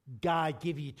 God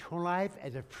gives you eternal life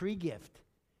as a free gift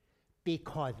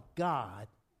because God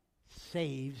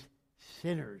saves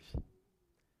sinners.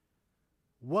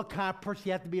 What kind of person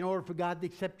you have to be in order for God to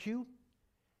accept you?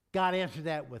 God answered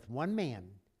that with one man,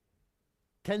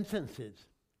 10 sentences,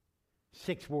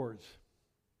 6 words.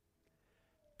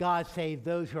 God saves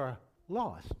those who are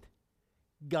lost.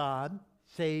 God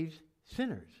saves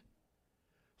sinners.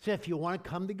 So if you want to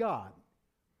come to God,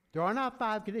 there are not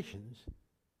 5 conditions,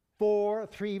 4,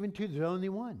 3, even 2, there's only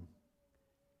one.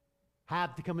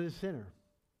 Have to come as a sinner.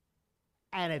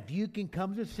 And if you can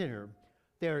come as a sinner,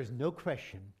 there is no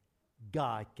question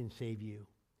God can save you.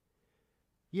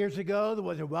 Years ago, there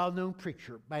was a well-known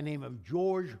preacher by the name of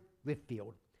George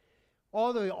Whitefield.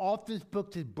 Although he often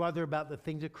spoke to his brother about the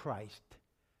things of Christ,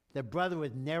 the brother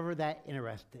was never that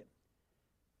interested.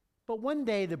 But one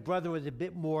day, the brother was a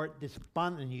bit more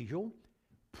despondent than usual,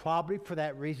 probably for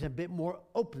that reason, a bit more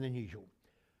open than usual.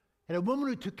 And a woman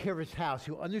who took care of his house,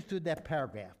 who understood that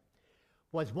paragraph,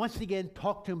 was once again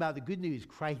talking to him about the good news,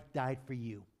 Christ died for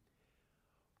you.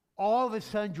 All of a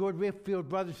sudden, George Whitefield's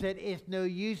brother said, it's no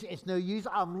use,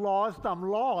 I'm lost.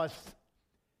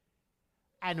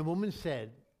 And the woman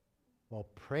said, well,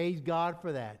 praise God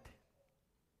for that.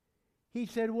 He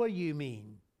said, what do you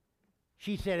mean?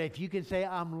 She said, if you can say,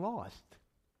 I'm lost,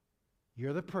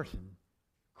 you're the person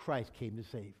Christ came to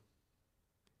save.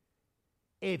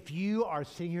 If you are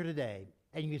sitting here today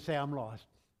and you can say, I'm lost,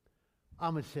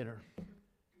 I'm a sinner,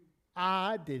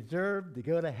 I deserve to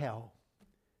go to hell,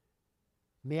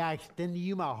 may I extend to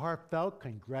you my heartfelt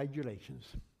congratulations.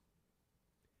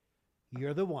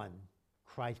 You're the one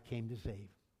Christ came to save.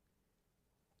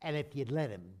 And if you'd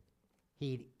let him,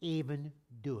 he'd even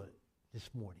do it this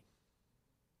morning.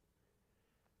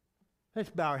 Let's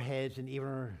bow our heads and even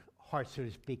our hearts, so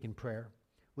to speak, in prayer.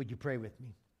 Would you pray with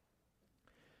me?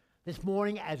 This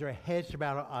morning, as our heads are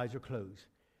bowed, our eyes are closed,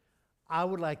 I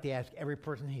would like to ask every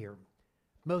person here,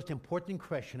 most important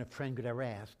question a friend could ever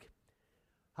ask.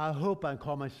 I hope I can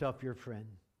call myself your friend.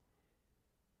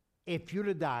 If you're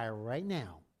to die right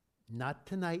now, not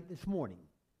tonight, this morning,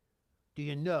 do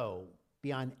you know,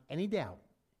 beyond any doubt,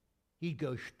 you'd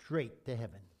go straight to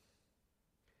heaven?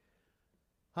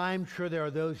 I'm sure there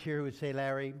are those here who would say,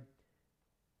 Larry,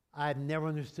 I've never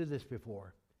understood this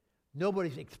before.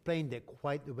 Nobody's explained it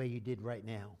quite the way you did right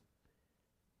now.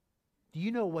 Do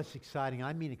you know what's exciting?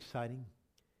 I mean exciting.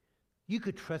 You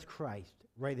could trust Christ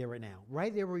right there, right now,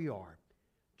 right there where you are.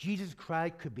 Jesus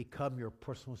Christ could become your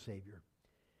personal Savior.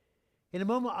 In a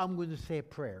moment, I'm going to say a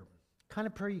prayer, kind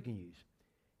of prayer you can use.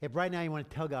 If right now you want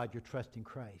to tell God you're trusting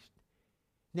Christ.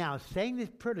 Now, saying this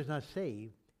prayer does not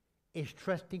save. It's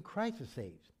trusting Christ that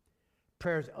saves.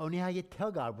 Prayer is only how you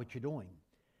tell God what you're doing.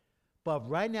 But if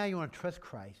right now you want to trust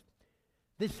Christ,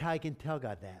 this is how you can tell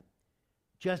God that.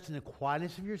 Just in the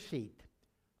quietness of your seat,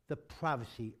 the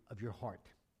privacy of your heart.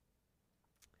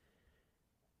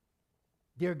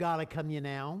 Dear God, I come to you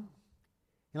now,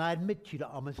 and I admit to you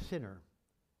that I'm a sinner.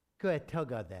 Go ahead, tell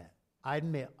God that. I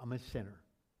admit I'm a sinner.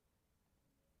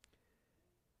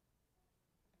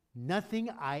 Nothing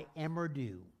I am or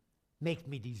do makes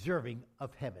me deserving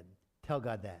of heaven. Tell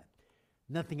God that.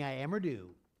 Nothing I am or do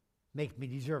makes me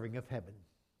deserving of heaven.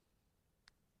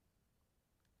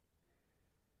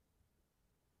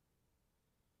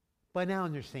 But now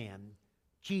understand,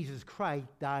 Jesus Christ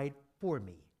died for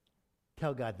me.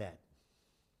 Tell God that.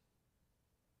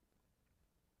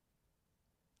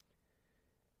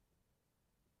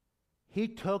 He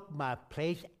took my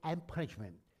place and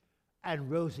punishment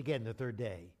and rose again the third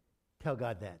day. Tell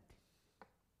God that.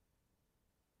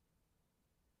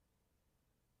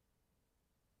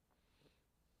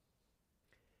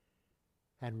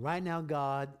 And right now,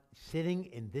 God, sitting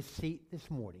in this seat this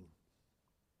morning,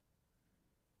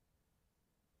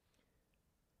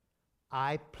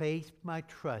 I place my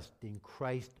trust in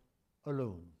Christ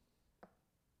alone.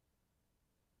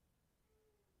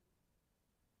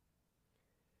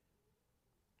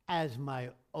 As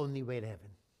my only way to heaven.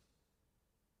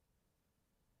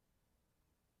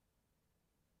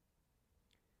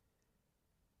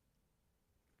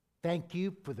 Thank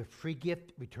you for the free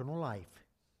gift of eternal life.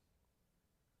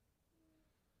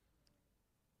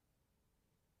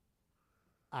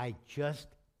 I just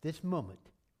this moment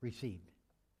received.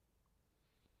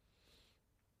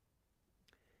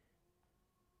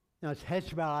 Now, as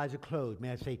heads are bowed, eyes are closed,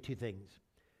 may I say two things.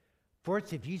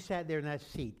 First, if you sat there in that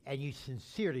seat and you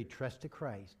sincerely trusted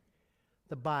Christ,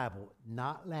 the Bible,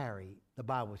 not Larry, the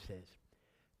Bible says,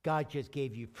 God just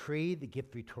gave you free the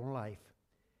gift of eternal life.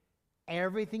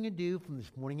 Everything you do from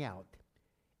this morning out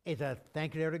is a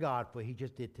thank you to God for what he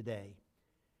just did today.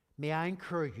 May I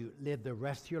encourage you, live the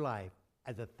rest of your life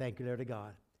as a thank you to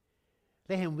God.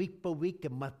 Let him week by week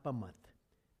and month by month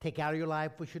take out of your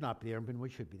life what should not be there and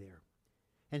what should be there.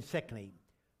 And secondly,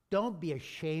 don't be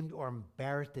ashamed or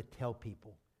embarrassed to tell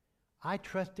people. I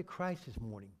trusted Christ this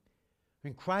morning.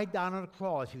 When Christ died on the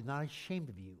cross, he was not ashamed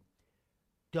of you.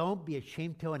 Don't be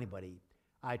ashamed to tell anybody.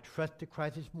 I trusted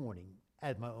Christ this morning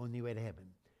as my only way to heaven.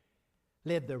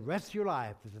 Live the rest of your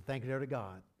life as a thank you to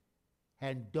God.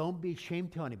 And don't be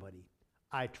ashamed to tell anybody.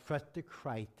 I trusted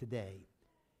Christ today.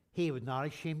 He was not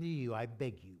ashamed of you. I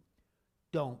beg you.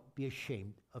 Don't be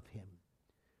ashamed of him.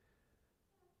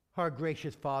 Our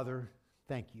gracious Father,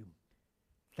 thank you.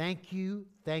 Thank you,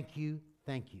 thank you,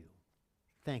 thank you,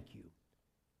 thank you.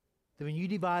 That when you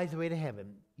devised the way to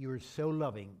heaven, you were so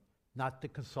loving not to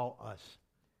consult us.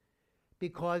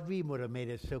 Because we would have made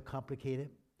it so complicated.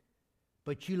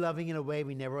 But you loving in a way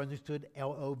we never understood,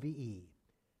 L-O-V-E,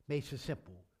 makes it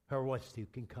simple. Her wants to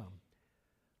can come.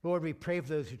 Lord, we pray for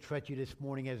those who trust you this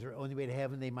morning as their only way to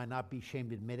heaven. They might not be ashamed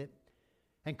to admit it.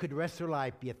 And could the rest of their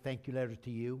life be a thank you letter to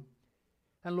you.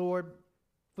 And Lord,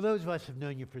 for those of us who have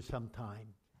known you for some time,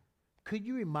 could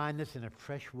you remind us in a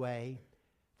fresh way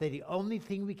that the only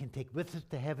thing we can take with us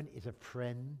to heaven is a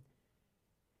friend?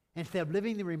 Instead of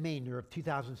living the remainder of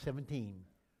 2017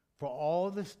 for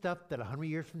all the stuff that 100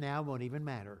 years from now won't even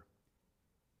matter,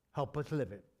 help us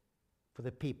live it for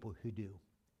the people who do.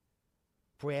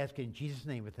 For we ask in Jesus'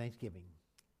 name with thanksgiving.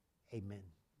 Amen.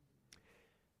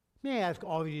 May I ask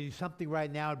all of you to do something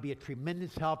right now? It would be a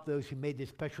tremendous help, those who made this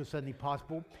special Sunday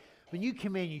possible. When you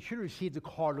come in, you should receive the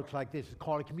card. Looks like this. It's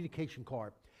called a communication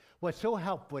card. What's so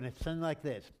helpful in a Sunday like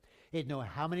this is know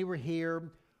how many were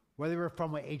here, where they were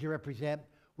from, what age they represent.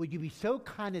 Would you be so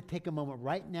kind to take a moment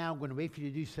right now? I'm going to wait for you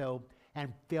to do so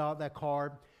and fill out that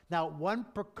card. Now, one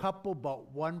per couple,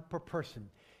 but one per person.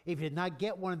 If you did not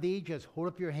get one of these, just hold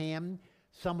up your hand.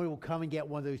 Somebody will come and get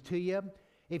one of those to you.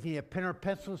 If you need a pen or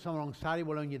pencil, someone alongside you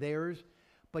will loan you theirs.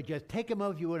 But just take a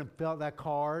moment if you would and fill out that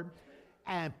card.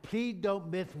 And please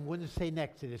don't miss what to say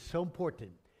next. It is so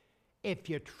important. If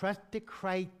you trusted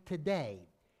Christ today,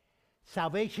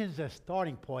 salvation is the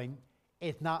starting point.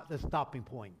 It's not the stopping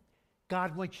point.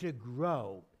 God wants you to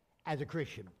grow as a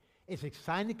Christian. It's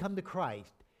exciting to come to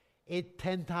Christ. It's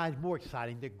 10 times more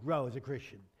exciting to grow as a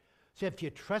Christian. So if you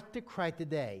trusted Christ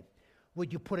today,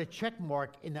 would you put a check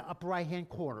mark in the upper right-hand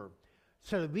corner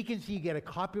so that we can see you get a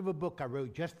copy of a book I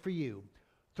wrote just for you,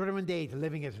 31 Days of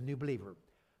Living as a New Believer.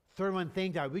 31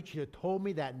 things I wish you had told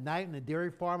me that night on the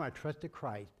dairy farm I trusted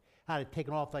Christ. I'd have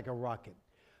taken off like a rocket.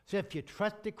 So if you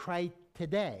trusted Christ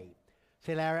today,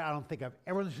 say, Larry, I don't think I've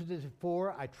ever listened to this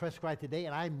before. I trust Christ today,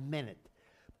 and I meant it.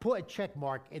 Put a check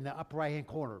mark in the upper right-hand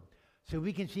corner so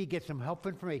we can see, get some helpful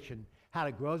information, how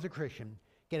to grow as a Christian,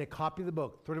 get a copy of the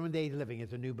book, 31 Days Living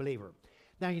as a New Believer.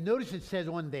 Now, you notice it says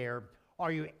on there,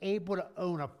 are you able to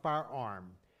own a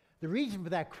firearm? The reason for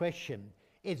that question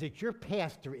is that your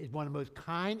pastor is one of the most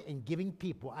kind and giving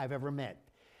people I've ever met.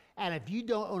 And if you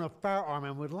don't own a firearm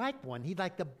and would like one, he'd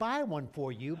like to buy one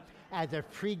for you as a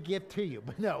free gift to you.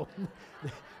 But no,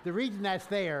 the reason that's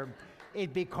there is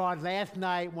because last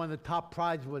night one of the top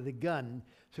prizes was a gun,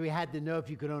 so we had to know if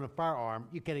you could own a firearm.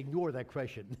 You can ignore that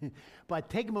question. But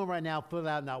take a moment right now, fill it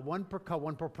out, not one per cup,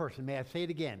 one per person. May I say it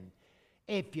again?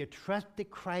 If you trusted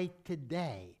Christ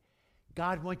today,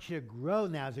 God wants you to grow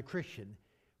now as a Christian.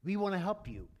 We want to help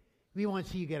you. We want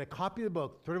to see you get a copy of the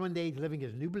book, 31 Days Living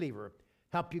as a New Believer,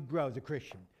 help you grow as a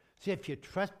Christian. So if you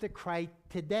trusted Christ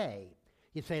today,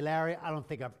 you say, Larry, I don't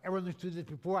think I've ever understood this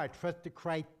before. I trusted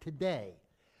Christ today.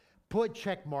 Put a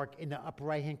check mark in the upper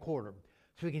right-hand corner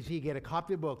so we can see you get a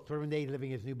copy of the book, 31 Days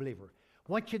Living as a New Believer.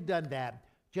 Once you've done that,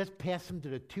 just pass them to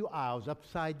the 2 aisles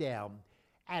upside down,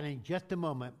 and in just a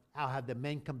moment, I'll have the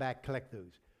men come back, collect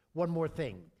those. One more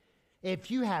thing.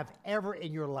 If you have ever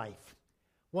in your life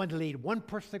wanted to lead one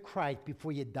person to Christ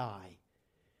before you die,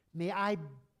 may I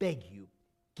beg you,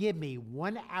 give me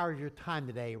 1 hour of your time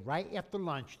today, right after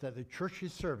lunch that the church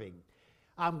is serving.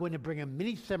 I'm going to bring a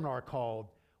mini seminar called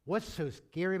What's So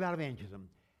Scary About Evangelism?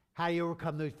 How do you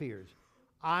overcome those fears?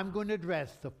 I'm going to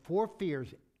address the 4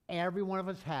 fears every one of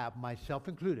us have, myself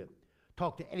included.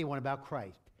 Talk to anyone about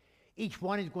Christ. Each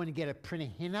one is going to get a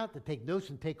printed handout to take notes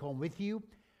and take home with you.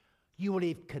 You will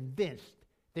leave convinced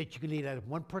that you can lead as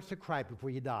one person to Christ before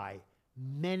you die.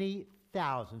 Many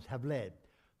thousands have led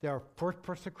their first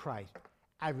person to Christ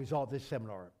as a result of this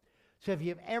seminar. So if you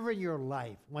have ever in your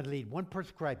life want to lead one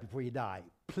person to Christ before you die,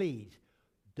 please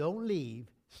don't leave,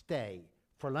 stay.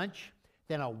 For lunch,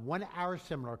 then a 1 hour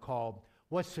seminar called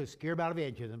What's So Scary About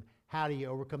Evangelism? How do you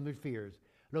overcome those fears?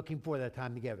 Looking forward to that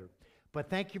time together. But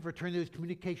thank you for turning those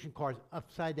communication cards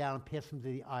upside down and pass them to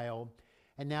the aisle.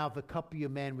 And now if a couple of you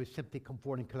men would simply come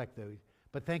forward and collect those.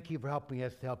 But thank you for helping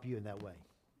us to help you in that way.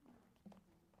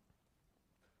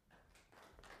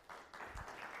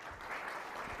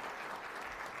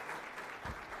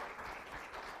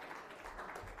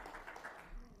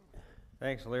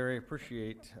 Thanks, Larry.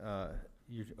 Appreciate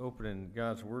you opening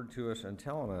God's Word to us and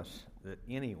telling us that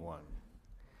anyone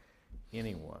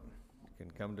can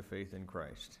come to faith in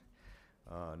Christ.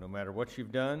 No matter what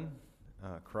you've done,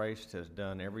 Christ has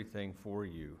done everything for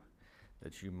you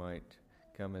that you might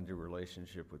come into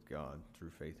relationship with God through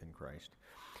faith in Christ.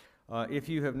 If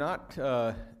you have not,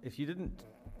 if you didn't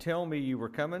tell me you were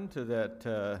coming to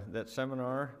that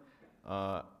seminar,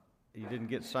 you didn't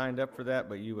get signed up for that,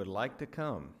 but you would like to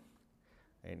come,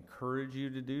 I encourage you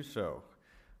to do so.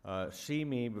 See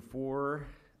me before,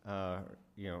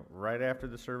 right after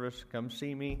the service. Come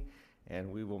see me,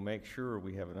 and we will make sure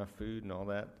we have enough food and all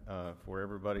that for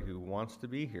everybody who wants to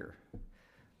be here.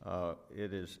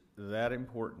 It is that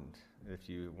important. If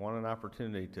you want an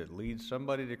opportunity to lead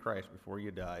somebody to Christ before you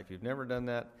die, if you've never done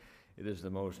that, it is the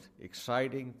most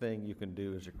exciting thing you can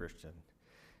do as a Christian,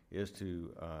 is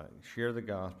to share the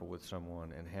gospel with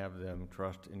someone and have them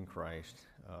trust in Christ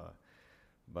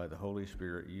by the Holy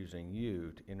Spirit using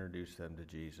you to introduce them to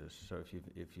Jesus. So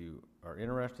if you are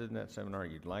interested in that seminar,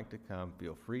 you'd like to come,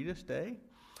 feel free to stay,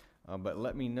 but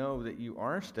let me know that you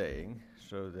are staying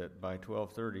so that by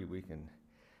 12:30 we can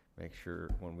make sure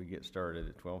when we get started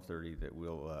at 12:30 that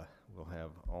we'll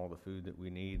have all the food that we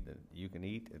need, that you can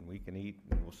eat and we can eat,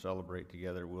 and we'll celebrate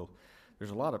together.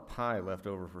 There's a lot of pie left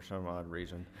over for some odd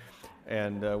reason,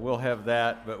 and we'll have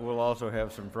that, but we'll also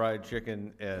have some fried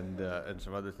chicken and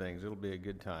some other things. It'll be a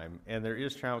good time, and there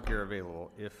is childcare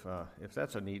available if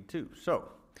that's a need too. So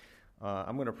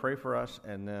I'm going to pray for us,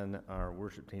 and then our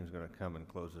worship team is going to come and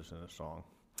close us in a song.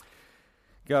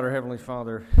 God, our Heavenly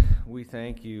Father, we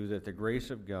thank you that the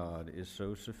grace of God is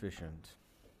so sufficient.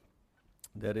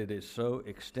 that it is so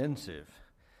extensive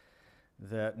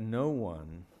that no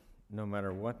one, no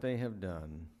matter what they have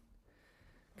done,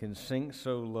 can sink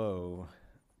so low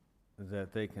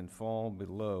that they can fall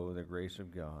below the grace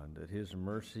of God, that his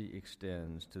mercy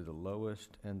extends to the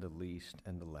lowest and the least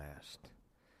and the last,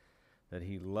 that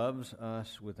he loves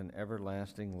us with an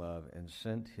everlasting love and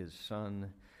sent his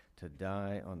Son to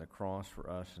die on the cross for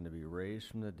us and to be raised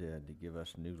from the dead to give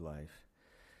us new life.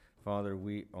 Father,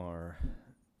 we are,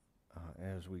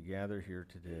 as we gather here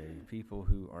today, people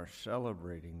who are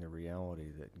celebrating the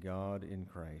reality that God in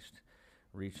Christ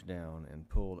reached down and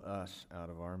pulled us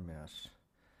out of our mess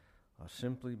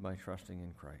simply by trusting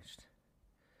in Christ,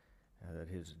 that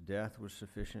his death was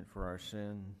sufficient for our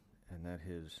sin, and that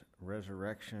his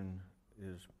resurrection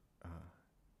is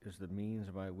the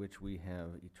means by which we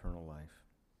have eternal life.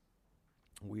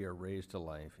 We are raised to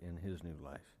life in his new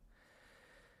life.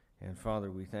 And Father,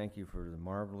 we thank you for the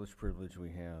marvelous privilege we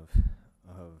have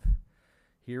of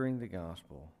hearing the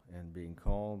gospel and being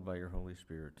called by your Holy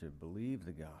Spirit to believe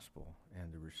the gospel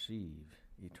and to receive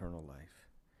eternal life.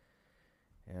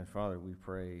 And Father, we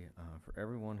pray for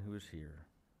everyone who is here,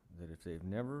 that if they've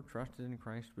never trusted in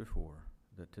Christ before,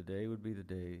 that today would be the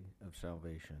day of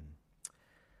salvation,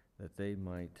 that they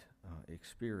might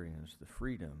experience the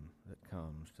freedom that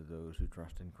comes to those who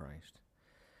trust in Christ.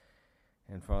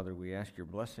 And Father, we ask your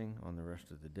blessing on the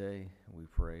rest of the day. We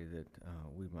pray that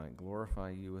we might glorify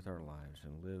you with our lives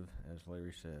and live, as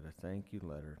Larry said, a thank you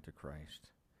letter to Christ.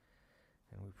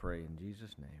 And we pray in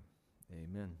Jesus' name,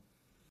 amen.